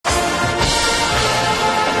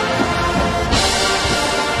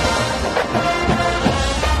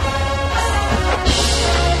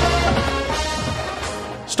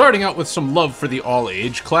Starting out with some love for the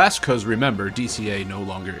all-age class, cause remember, DCA no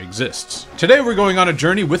longer exists. Today we're going on a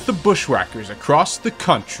journey with the Bushwhackers across the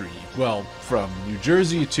country. Well, from New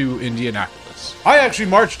Jersey to Indianapolis. I actually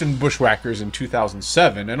marched in Bushwhackers in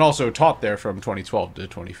 2007 and also taught there from 2012 to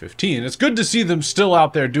 2015. It's good to see them still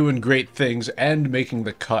out there doing great things and making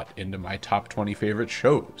the cut into my top 20 favorite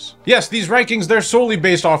shows. Yes, these rankings, they're solely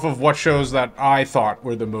based off of what shows that I thought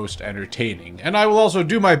were the most entertaining, and I will also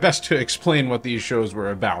do my best to explain what these shows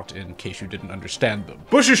were about in case you didn't understand them.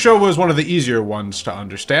 Bush's show was one of the easier ones to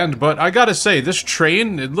understand, but I gotta say, this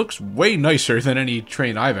train, it looks way nicer than any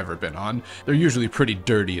train I've ever been on. They're usually pretty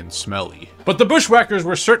dirty and smelly. But the Bushwhackers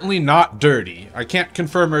were certainly not dirty. I can't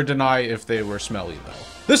confirm or deny if they were smelly, though.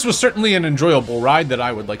 This was certainly an enjoyable ride that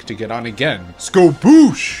I would like to get on again. Sgo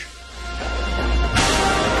Boosh!